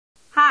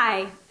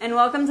Hi, and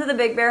welcome to the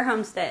Big Bear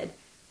Homestead.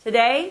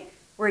 Today,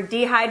 we're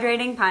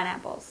dehydrating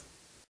pineapples.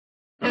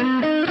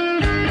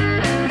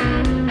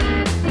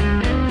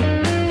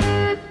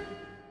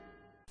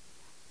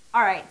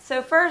 Alright,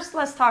 so first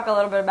let's talk a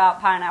little bit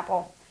about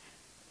pineapple.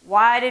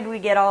 Why did we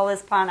get all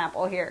this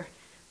pineapple here?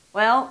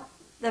 Well,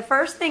 the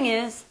first thing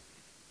is,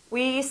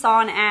 we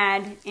saw an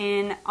ad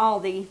in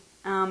Aldi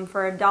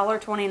for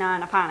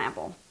 $1.29 a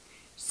pineapple.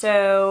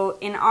 So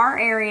in our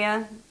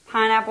area,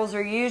 pineapples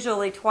are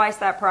usually twice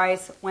that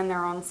price when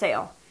they're on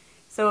sale.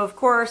 So of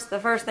course, the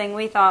first thing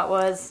we thought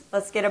was,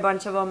 let's get a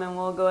bunch of them and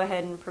we'll go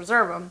ahead and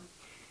preserve them.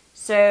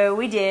 So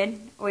we did.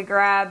 We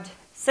grabbed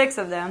 6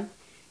 of them.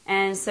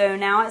 And so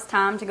now it's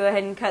time to go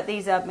ahead and cut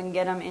these up and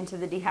get them into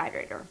the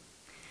dehydrator.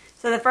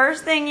 So the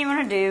first thing you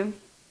want to do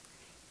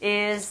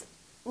is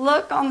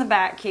look on the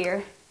back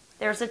here.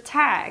 There's a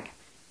tag.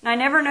 And I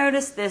never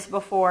noticed this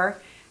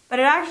before, but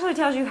it actually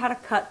tells you how to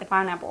cut the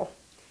pineapple.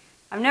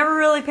 I've never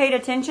really paid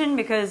attention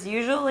because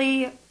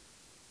usually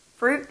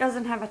fruit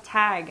doesn't have a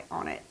tag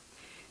on it.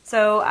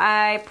 So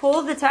I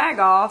pulled the tag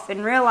off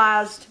and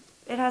realized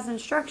it has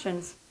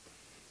instructions.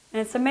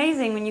 And it's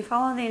amazing when you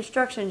follow the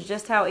instructions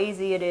just how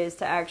easy it is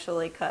to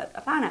actually cut a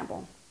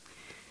pineapple.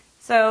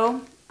 So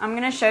I'm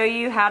going to show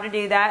you how to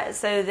do that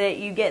so that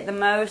you get the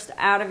most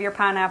out of your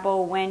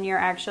pineapple when you're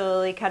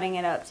actually cutting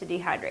it up to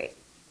dehydrate.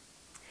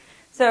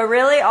 So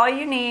really all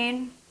you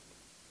need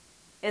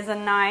is a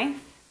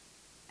knife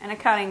and a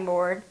cutting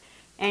board,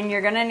 and you're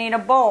going to need a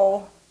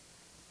bowl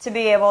to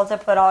be able to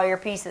put all your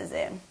pieces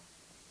in.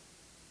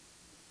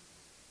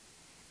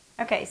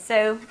 Okay,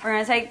 so we're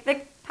going to take the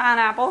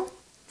pineapple,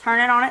 turn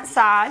it on its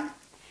side,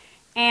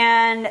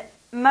 and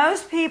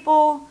most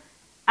people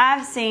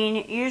I've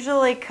seen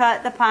usually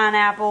cut the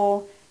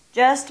pineapple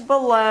just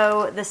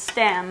below the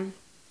stem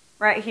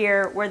right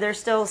here where there's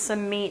still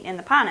some meat in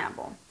the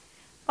pineapple.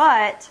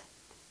 But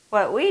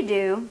what we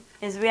do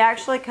is we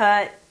actually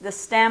cut the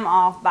stem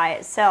off by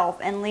itself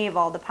and leave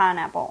all the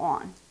pineapple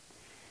on.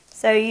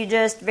 So you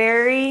just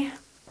very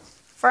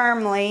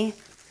firmly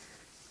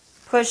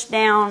push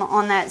down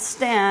on that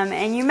stem,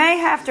 and you may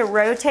have to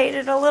rotate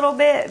it a little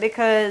bit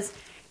because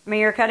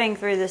you're cutting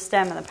through the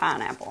stem of the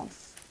pineapple.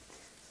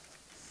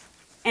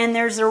 And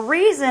there's a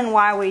reason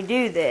why we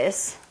do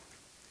this,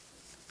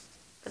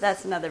 but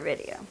that's another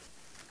video.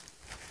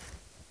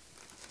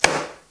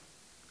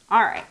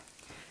 Alright,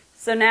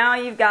 so now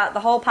you've got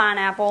the whole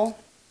pineapple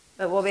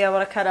that we'll be able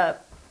to cut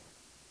up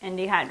and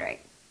dehydrate.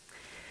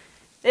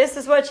 This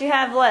is what you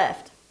have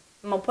left.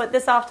 I'm going to put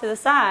this off to the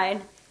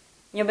side.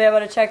 You'll be able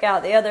to check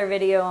out the other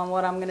video on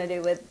what I'm going to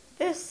do with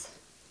this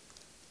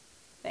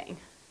thing.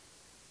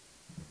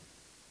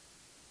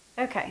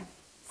 Okay,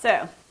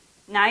 so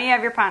now you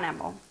have your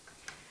pineapple.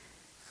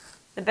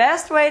 The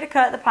best way to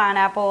cut the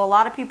pineapple, a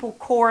lot of people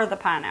core the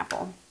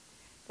pineapple.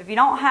 If you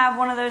don't have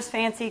one of those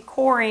fancy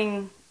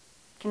coring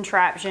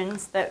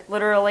contraptions that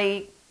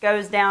literally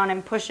goes down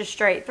and pushes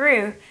straight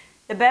through,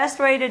 the best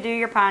way to do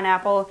your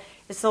pineapple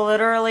is to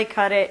literally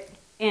cut it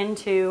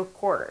into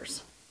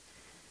quarters.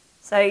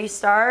 So you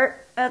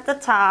start at the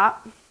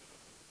top.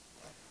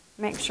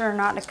 Make sure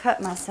not to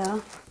cut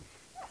myself,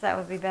 because that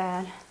would be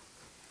bad.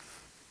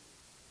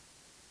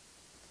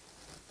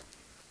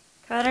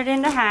 Cut it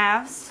into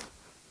halves.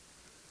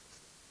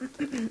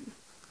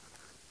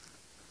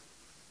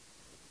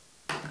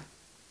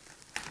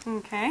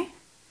 Okay.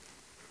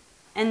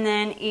 And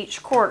then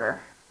each quarter.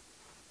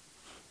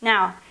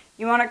 Now,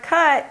 you want to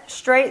cut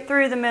straight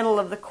through the middle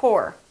of the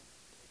core.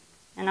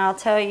 And I'll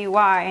tell you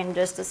why in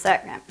just a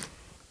second.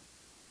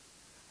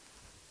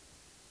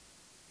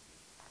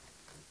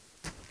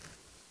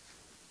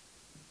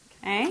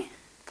 Okay.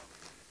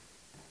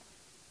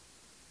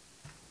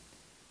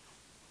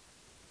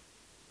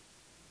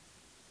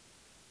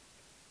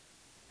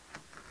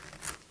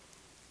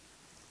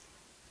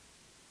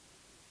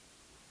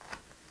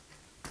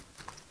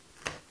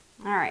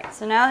 Alright,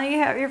 so now that you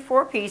have your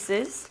 4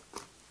 pieces,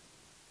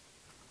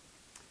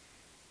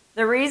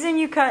 the reason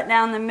you cut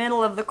down the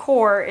middle of the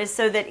core is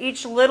so that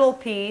each little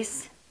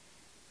piece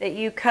that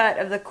you cut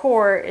of the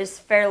core is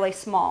fairly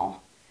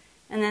small.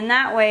 And then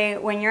that way,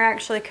 when you're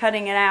actually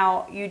cutting it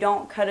out, you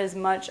don't cut as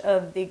much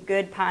of the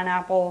good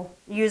pineapple,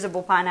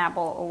 usable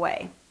pineapple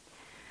away.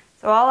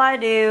 So all I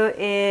do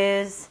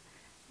is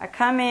I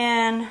come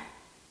in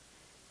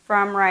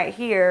from right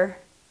here,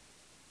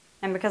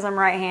 and because I'm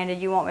right-handed,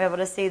 you won't be able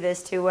to see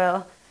this too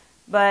well,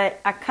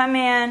 but I come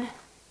in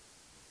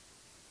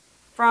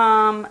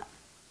from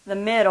the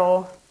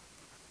middle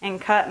and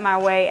cut my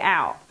way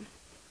out.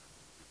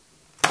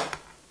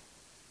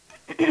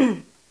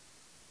 And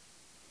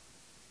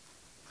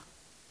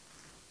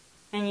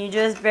you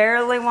just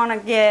barely want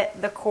to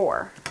get the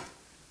core.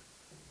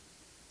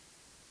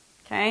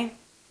 Okay?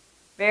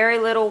 Very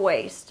little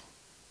waste.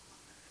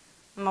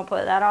 I'm going to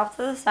put that off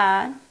to the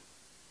side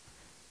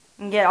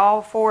and get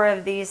all 4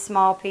 of these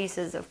small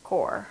pieces of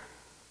core.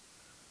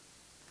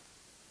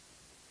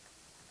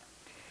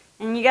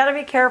 And you got to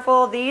be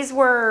careful. These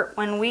were,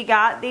 when we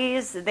got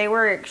these, they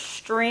were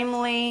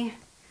extremely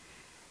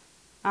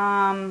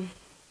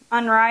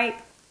unripe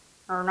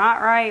or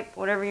not ripe,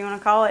 whatever you want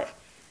to call it,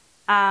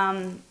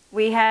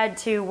 we had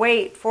to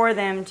wait for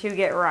them to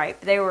get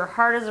ripe. They were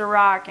hard as a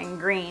rock and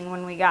green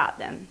when we got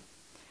them.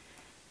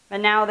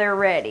 But now they're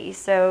ready,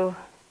 so,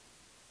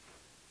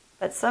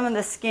 but some of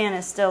the skin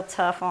is still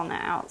tough on the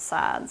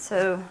outside,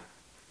 so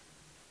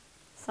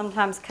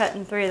sometimes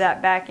cutting through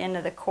that back end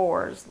of the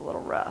core is a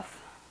little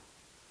rough.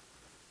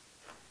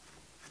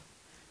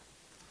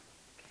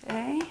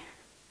 Okay,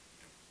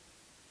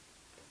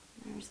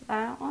 there's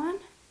that one.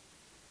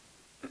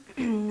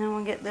 Then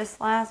we'll get this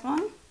last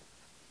one.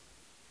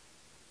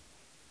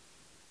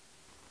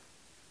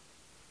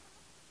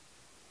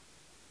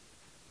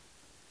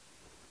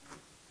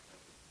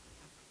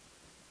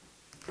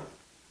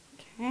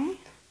 Okay.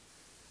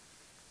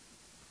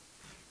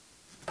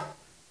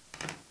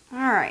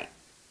 Alright,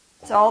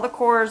 so all the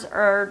cores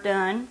are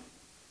done.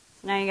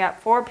 So now you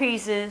got 4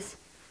 pieces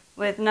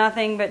with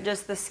nothing but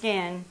just the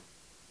skin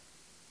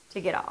to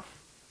get off.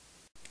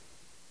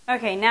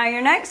 Okay, now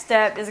your next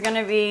step is going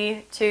to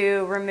be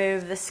to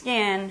remove the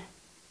skin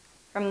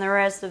from the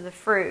rest of the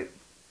fruit.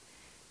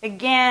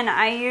 Again,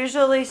 I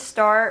usually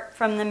start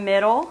from the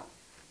middle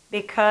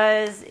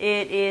because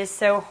it is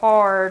so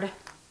hard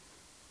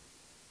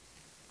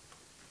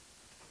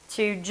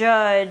to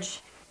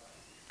judge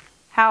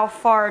how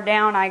far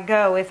down I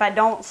go if I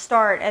don't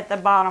start at the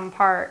bottom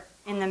part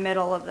in the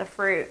middle of the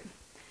fruit.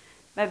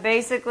 But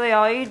basically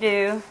all you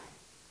do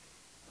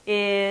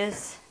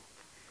is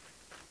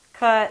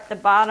cut the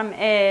bottom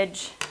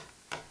edge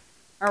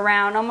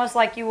around almost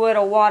like you would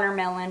a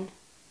watermelon,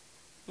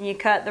 and you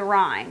cut the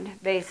rind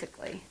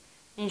basically.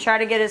 And you try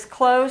to get as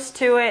close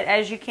to it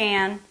as you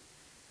can.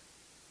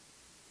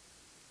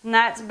 And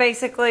that's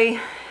basically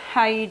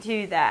how you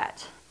do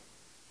that.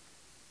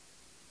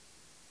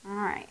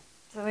 Alright,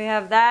 so we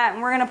have that,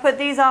 and we're going to put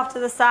these off to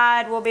the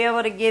side. We'll be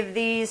able to give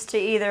these to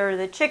either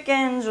the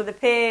chickens or the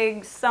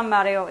pigs.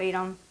 Somebody will eat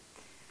them.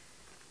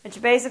 But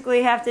you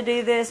basically have to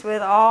do this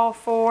with all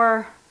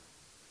 4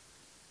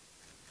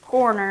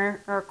 quarters,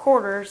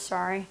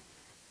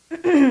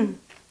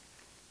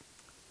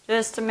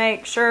 just to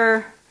make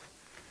sure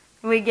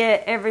we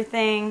get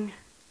everything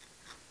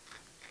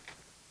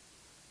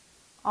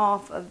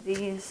off of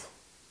these,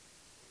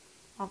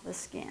 off the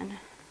skin.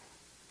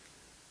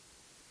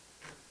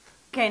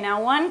 Okay,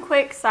 now one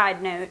quick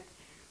side note.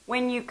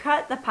 When you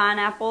cut the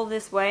pineapple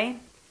this way,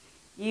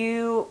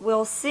 you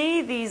will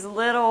see these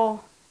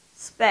little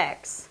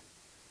specks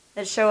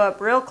that show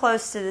up real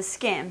close to the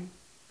skin.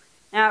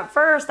 Now at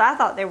first I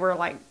thought they were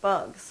like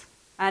bugs.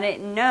 I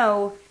didn't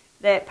know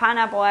that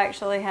pineapple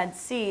actually had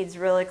seeds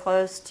really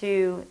close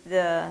to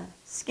the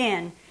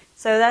skin.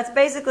 So that's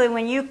basically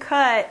when you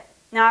cut.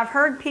 Now I've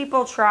heard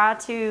people try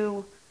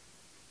to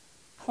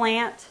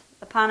plant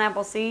the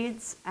pineapple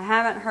seeds. I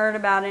haven't heard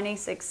about any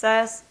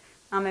success.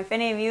 If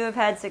any of you have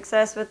had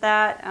success with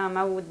that,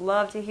 I would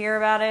love to hear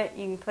about it.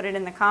 You can put it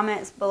in the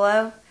comments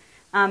below.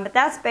 But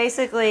that's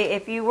basically,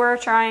 if you were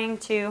trying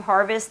to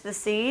harvest the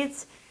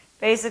seeds,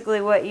 basically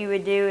what you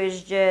would do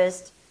is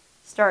just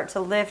start to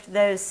lift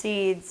those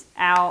seeds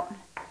out,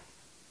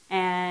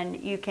 and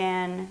you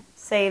can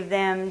save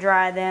them,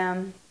 dry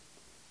them,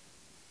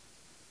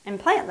 and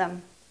plant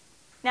them.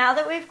 Now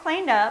that we've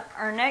cleaned up,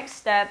 our next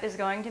step is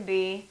going to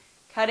be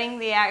cutting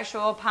the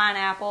actual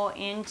pineapple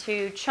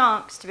into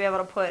chunks to be able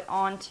to put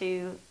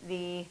onto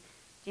the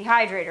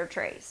dehydrator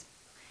trays.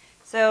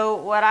 So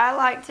what I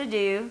like to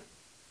do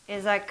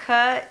is I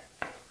cut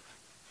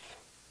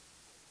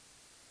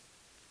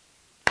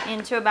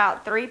into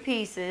about 3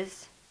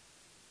 pieces,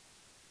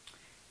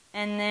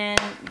 and then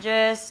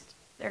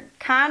they're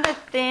kind of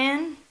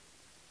thin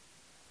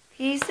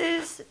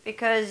pieces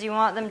because you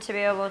want them to be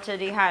able to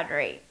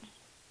dehydrate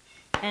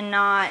and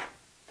not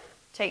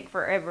take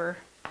forever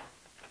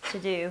to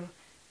do.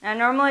 Now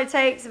normally it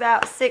takes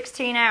about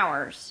 16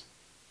 hours,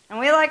 and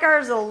we like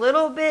ours a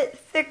little bit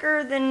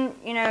thicker than,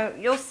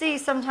 you'll see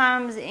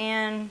sometimes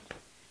in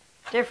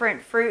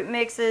different fruit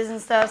mixes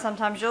and stuff.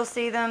 Sometimes you'll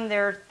see them,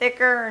 they're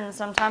thicker, and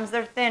sometimes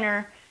they're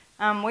thinner.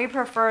 We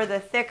prefer the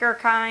thicker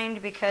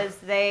kind because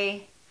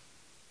they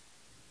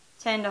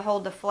tend to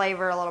hold the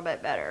flavor a little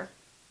bit better.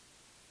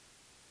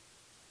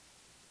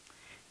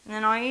 And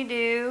then all you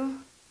do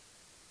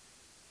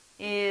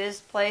is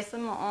place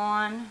them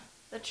on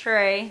the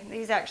tray.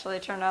 These actually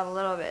turned out a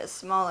little bit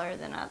smaller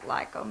than I'd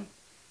like them.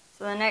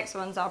 So the next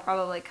ones I'll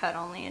probably cut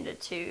only into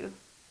 2.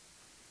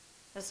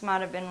 This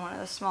might have been one of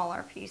the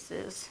smaller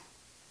pieces.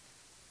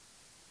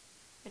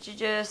 But you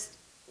just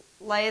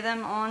lay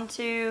them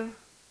onto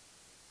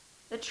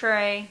the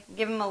tray,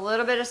 give them a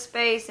little bit of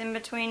space in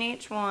between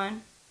each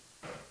one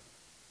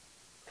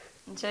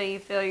until you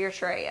fill your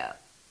tray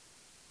up.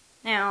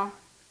 Now,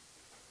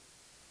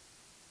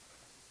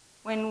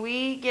 when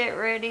we get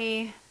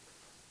ready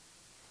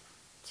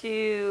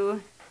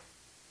to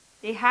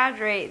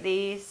dehydrate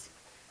these,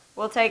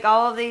 we'll take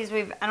all of these.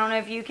 I don't know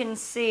if you can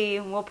see,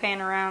 we'll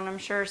pan around I'm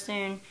sure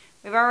soon.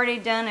 We've already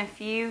done a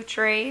few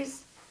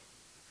trays,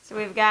 so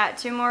we've got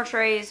 2 more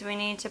trays we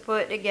need to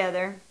put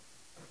together,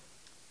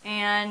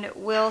 and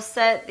we'll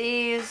set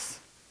these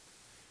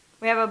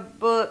We have a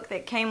book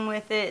that came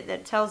with it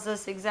that tells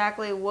us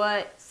exactly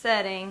what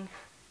setting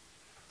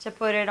to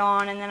put it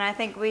on, and then I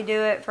think we do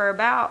it for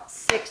about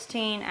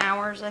 16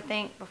 hours, I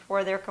think,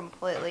 before they're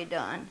completely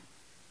done.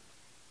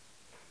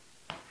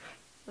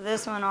 So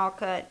this one I'll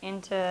cut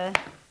into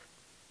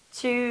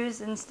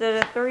 2s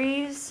instead of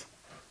 3s,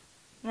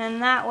 and then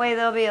that way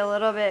they'll be a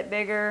little bit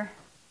bigger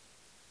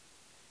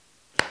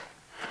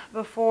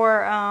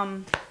before,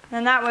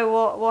 then that way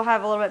we'll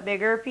have a little bit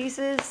bigger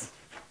pieces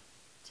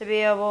to be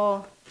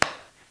able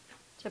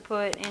to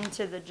put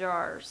into the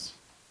jars.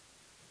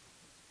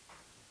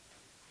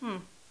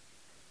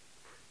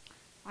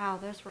 Wow,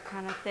 those were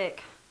kind of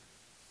thick.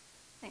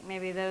 I think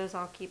maybe those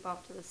I'll keep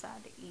off to the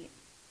side to eat.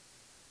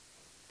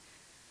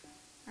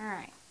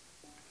 Alright,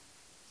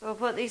 so we'll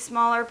put these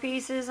smaller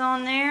pieces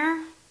on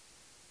there,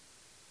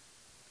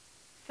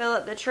 fill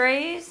up the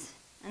trays,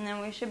 and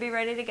then we should be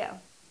ready to go.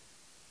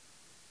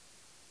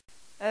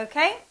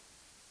 Okay,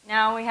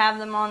 now we have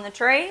them on the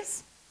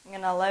trays. I'm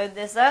going to load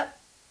this up,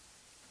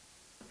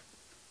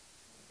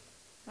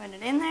 put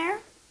it in there,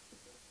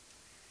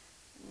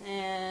 and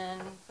then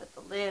put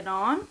the lid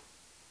on.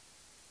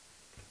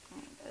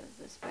 It goes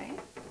this way.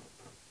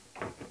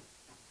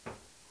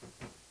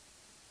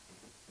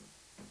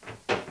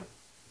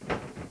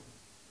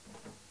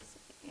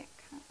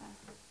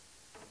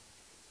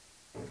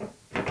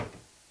 There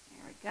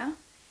we go.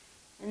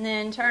 And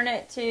then turn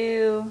it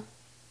to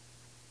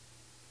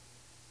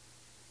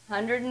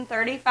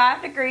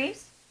 135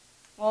 degrees.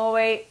 We'll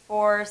wait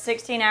for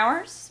 16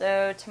 hours.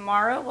 So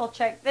tomorrow we'll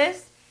check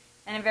this,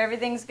 and if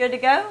everything's good to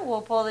go,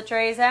 we'll pull the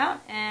trays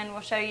out and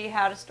we'll show you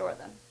how to store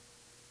them.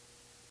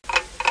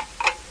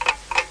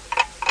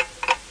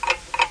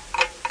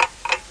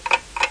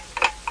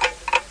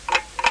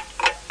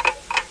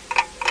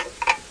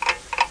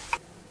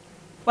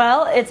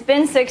 Well, it's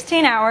been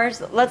 16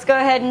 hours. Let's go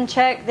ahead and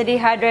check the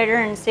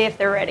dehydrator and see if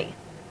they're ready.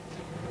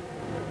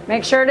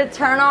 Make sure to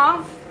turn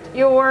off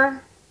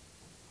your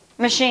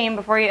machine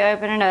before you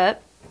open it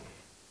up.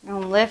 I'm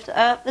going to lift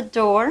up the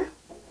door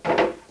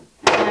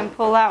and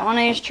pull out one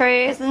of these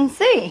trays and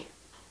see.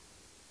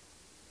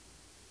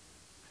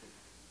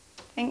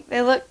 I think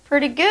they look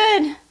pretty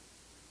good.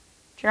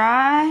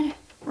 Dried,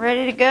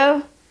 ready to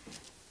go.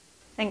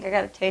 I think I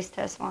got a taste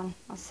test one.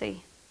 I'll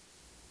see.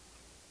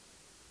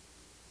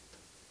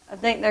 I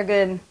think they're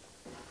good.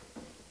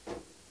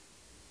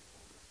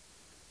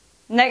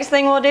 Next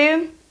thing we'll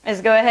do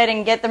is go ahead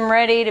and get them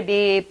ready to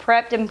be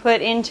prepped and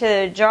put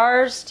into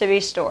jars to be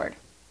stored.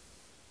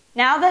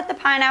 Now that the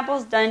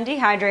pineapple's done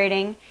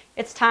dehydrating,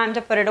 it's time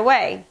to put it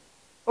away.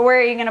 But where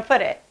are you going to put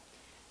it?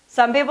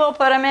 Some people will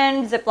put them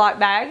in Ziploc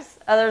bags,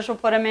 others will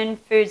put them in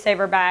food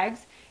saver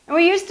bags. And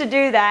we used to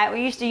do that.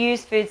 We used to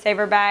use food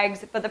saver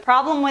bags, but the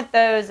problem with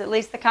those, at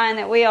least the kind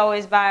that we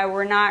always buy,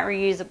 were not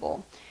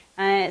reusable.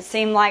 It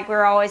seemed like we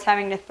were always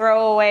having to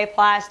throw away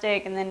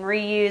plastic and then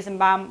reuse and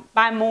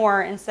buy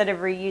more instead of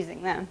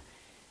reusing them.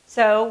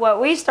 So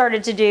what we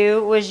started to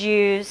do was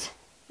use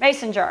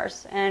mason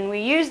jars, and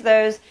we use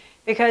those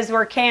because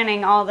we're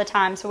canning all the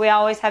time, so we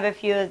always have a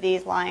few of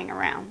these lying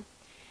around.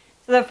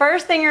 So the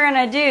first thing you're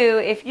going to do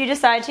if you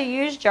decide to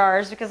use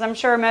jars, because I'm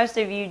sure most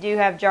of you do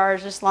have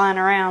jars just lying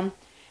around,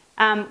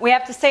 we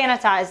have to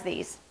sanitize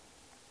these.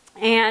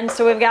 And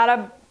so we've got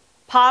a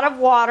pot of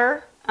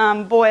water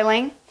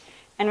boiling,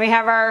 and we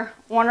have our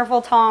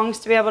wonderful tongs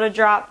to be able to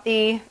drop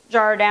the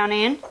jar down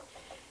in.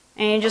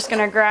 And you're just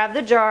going to grab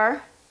the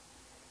jar,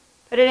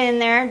 put it in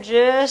there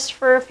just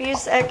for a few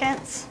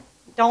seconds.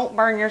 Don't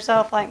burn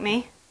yourself like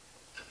me.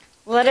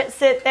 Let it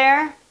sit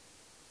there.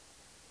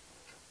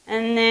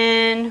 And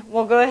then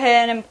we'll go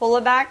ahead and pull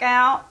it back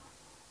out.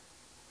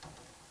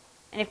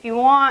 And if you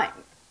want,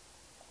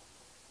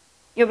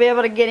 you'll be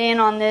able to get in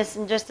on this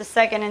in just a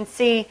second and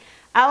see.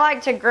 I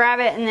like to grab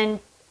it and then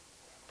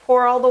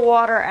pour all the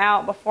water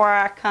out before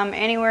I come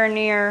anywhere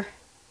near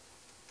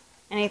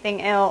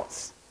anything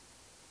else.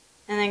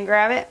 And then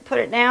grab it, put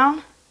it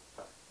down.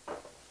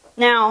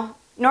 Now,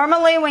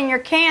 normally when you're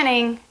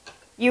canning,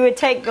 you would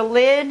take the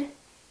lid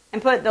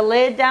and put the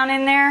lid down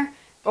in there,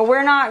 but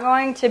we're not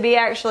going to be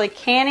actually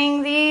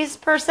canning these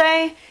per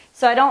se,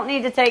 so I don't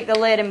need to take the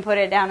lid and put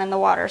it down in the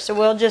water. So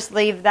we'll just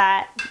leave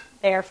that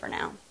there for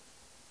now.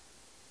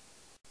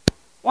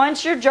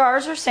 Once your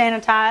jars are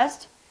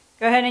sanitized,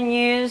 go ahead and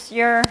use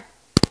your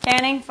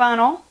canning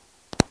funnel.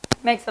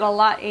 Makes it a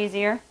lot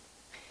easier.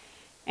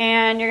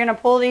 And you're going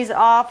to pull these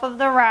off of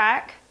the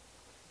rack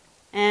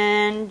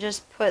and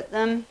just put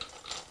them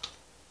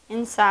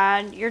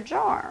inside your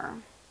jar.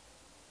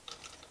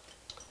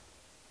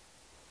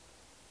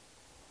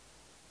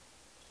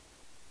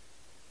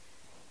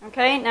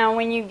 Okay, now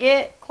when you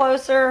get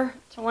closer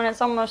to when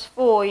it's almost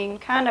full, you can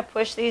kind of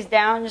push these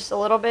down just a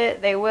little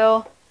bit. They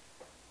will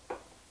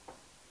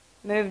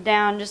move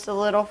down just a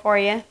little for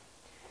you.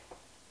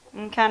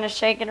 And kind of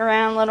shake it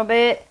around a little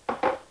bit.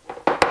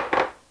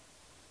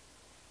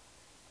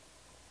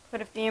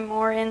 Put a few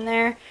more in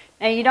there.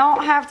 Now you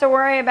don't have to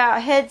worry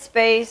about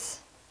headspace,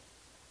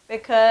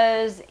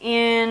 because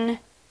in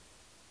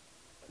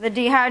the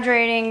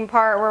dehydrating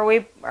part where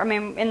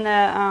in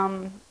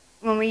the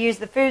when we use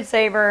the food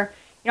saver,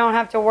 you don't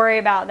have to worry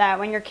about that.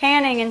 When you're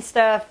canning and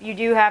stuff, you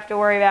do have to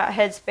worry about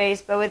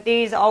headspace, but with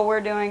these, all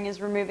we're doing is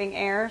removing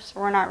air, so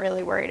we're not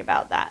really worried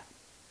about that.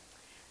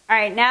 All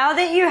right, now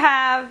that you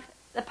have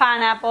the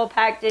pineapple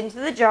packed into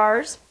the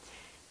jars,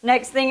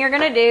 next thing you're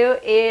going to do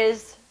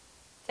is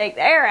take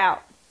the air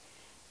out.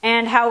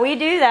 And how we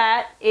do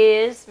that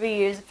is we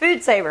use a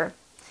food saver.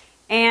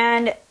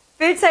 And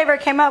Food Saver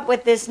came up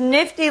with this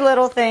nifty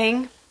little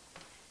thing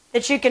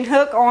that you can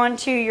hook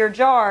onto your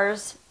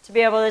jars to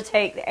be able to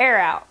take the air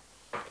out.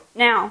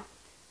 Now,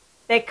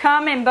 they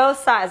come in both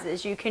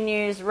sizes. You can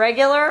use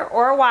regular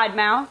or a wide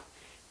mouth.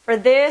 For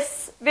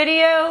this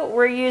video,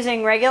 we're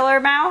using regular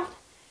mouth,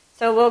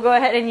 so we'll go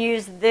ahead and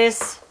use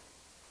this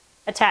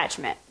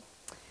attachment.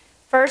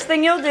 First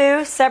thing you'll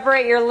do,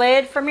 separate your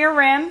lid from your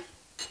rim.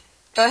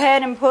 Go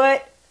ahead and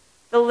put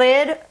the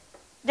lid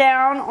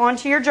down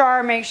onto your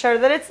jar. Make sure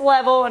that it's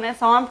level and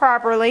it's on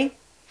properly.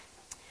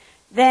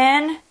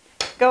 Then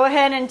go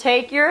ahead and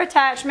take your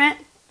attachment,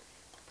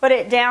 put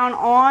it down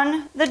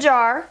on the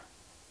jar,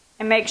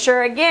 and make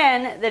sure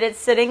again that it's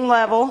sitting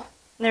level.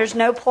 There's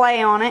no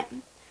play on it,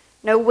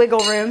 no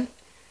wiggle room.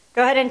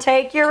 Go ahead and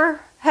take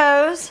your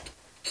hose,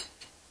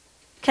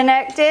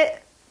 connect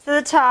it to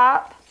the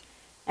top,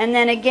 and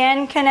then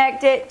again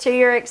connect it to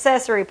your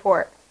accessory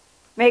port.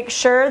 Make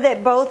sure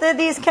that both of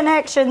these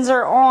connections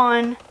are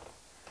on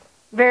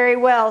very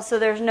well so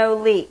there's no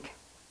leak.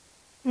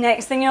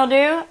 Next thing you'll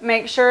do,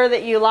 make sure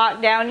that you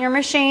lock down your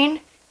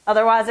machine,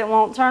 otherwise it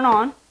won't turn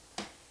on.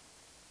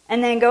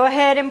 And then go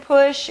ahead and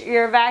push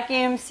your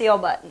vacuum seal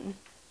button.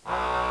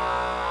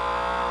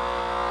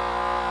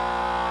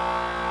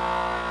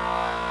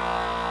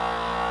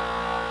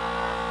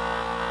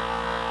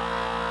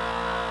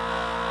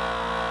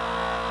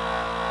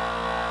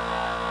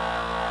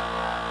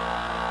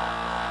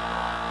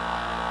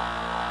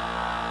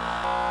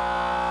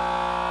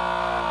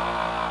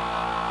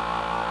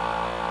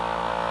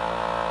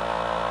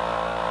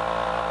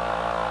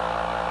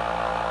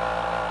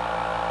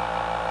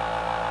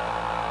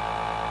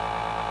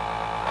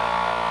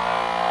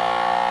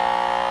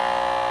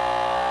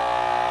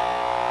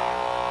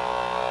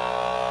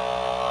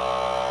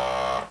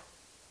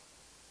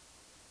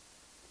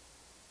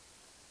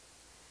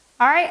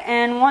 Alright,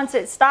 and once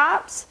it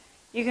stops,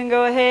 you can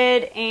go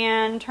ahead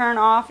and turn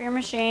off your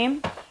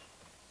machine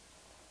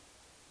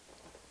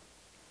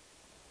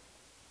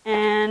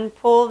and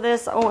pull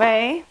this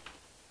away,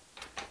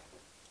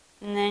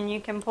 and then you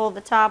can pull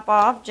the top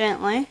off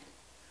gently.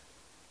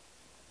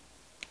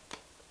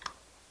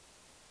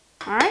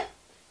 Alright,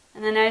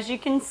 and then as you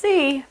can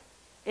see,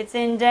 it's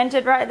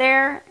indented right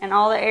there and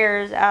all the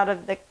air is out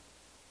of the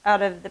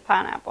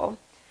pineapple.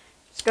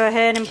 Just go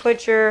ahead and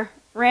put your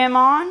rim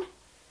on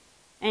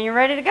and you're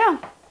ready to go.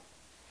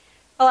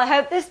 Well, I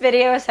hope this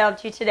video has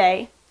helped you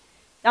today.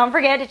 Don't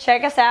forget to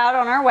check us out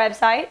on our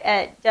website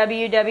at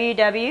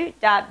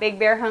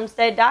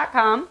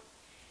www.bigbearhomestead.com.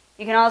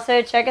 You can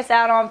also check us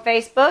out on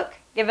Facebook.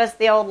 Give us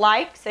the old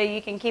like so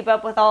you can keep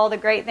up with all the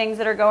great things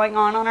that are going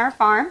on our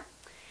farm.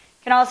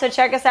 You can also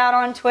check us out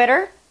on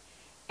Twitter.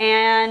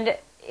 And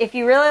if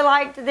you really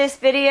liked this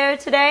video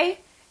today,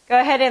 go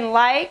ahead and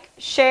like,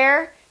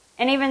 share,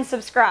 and even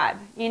subscribe.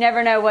 You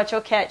never know what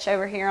you'll catch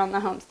over here on the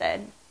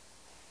homestead.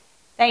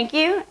 Thank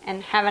you,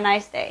 and have a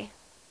nice day.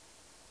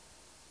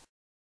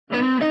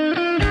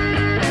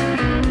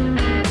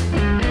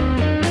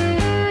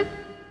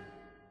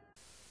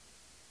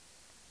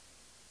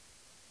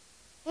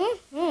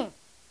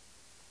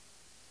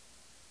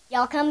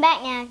 Y'all come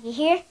back now, you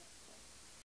hear?